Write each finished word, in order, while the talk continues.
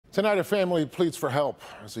Tonight, a family pleads for help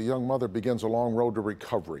as a young mother begins a long road to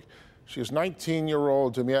recovery. She is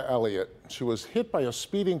 19-year-old Demia Elliott. She was hit by a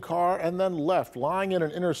speeding car and then left lying in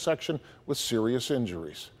an intersection with serious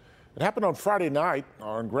injuries. It happened on Friday night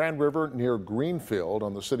on Grand River near Greenfield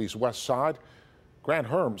on the city's west side. Grant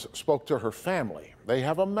Herms spoke to her family. They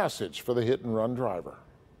have a message for the hit-and-run driver.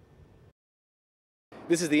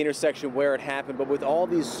 This is the intersection where it happened, but with all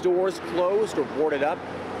these stores closed or boarded up,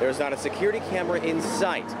 there's not a security camera in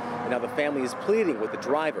sight. And now the family is pleading with the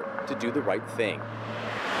driver to do the right thing.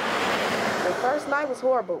 The first night was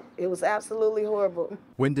horrible. It was absolutely horrible.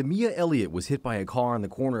 When Demia Elliott was hit by a car on the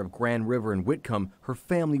corner of Grand River and Whitcomb, her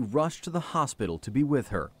family rushed to the hospital to be with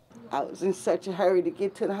her. I was in such a hurry to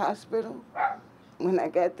get to the hospital. When I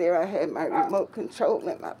got there, I had my remote control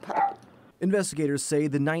in my pocket. Investigators say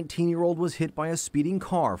the 19-year-old was hit by a speeding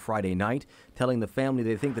car Friday night, telling the family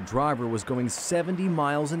they think the driver was going 70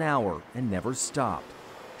 miles an hour and never stopped.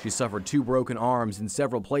 She suffered 2 broken arms in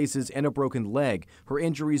several places and a broken leg. Her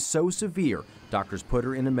injuries so severe, doctors put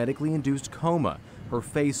her in a medically induced coma. Her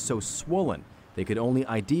face so swollen, they could only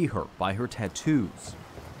ID her by her tattoos.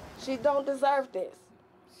 She don't deserve this.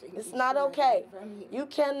 It's not okay. You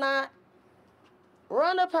cannot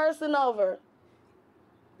run a person over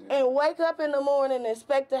and wake up in the morning and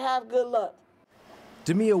expect to have good luck.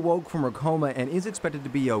 Demia woke from her coma and is expected to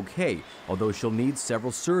be okay, although she'll need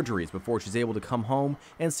several surgeries before she's able to come home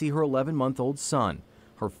and see her 11-month-old son.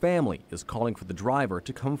 Her family is calling for the driver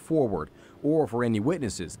to come forward or for any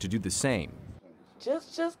witnesses to do the same.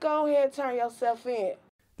 Just go ahead and turn yourself in.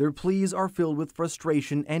 Their pleas are filled with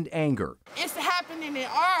frustration and anger. It's happening in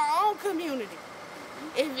our own community.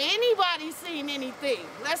 If anybody's seen anything,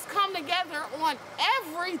 let's come together on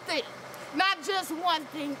everything, not just one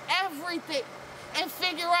thing, everything, and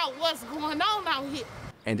figure out what's going on out here.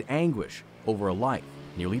 And anguish over a life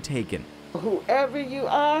nearly taken. Whoever you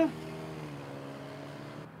are,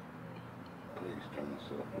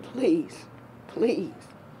 please, please,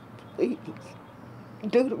 please,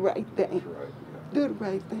 do the right thing. Do the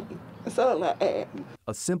right thing. That's all I ask.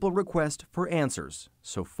 A simple request for answers.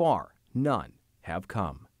 So far, none have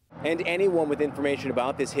come. And anyone with information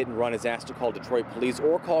about this hit and run is asked to call Detroit police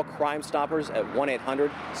or call Crime Stoppers at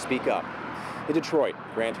 1-800-SPEAK-UP. In Detroit,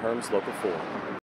 Grant Herms, Local 4.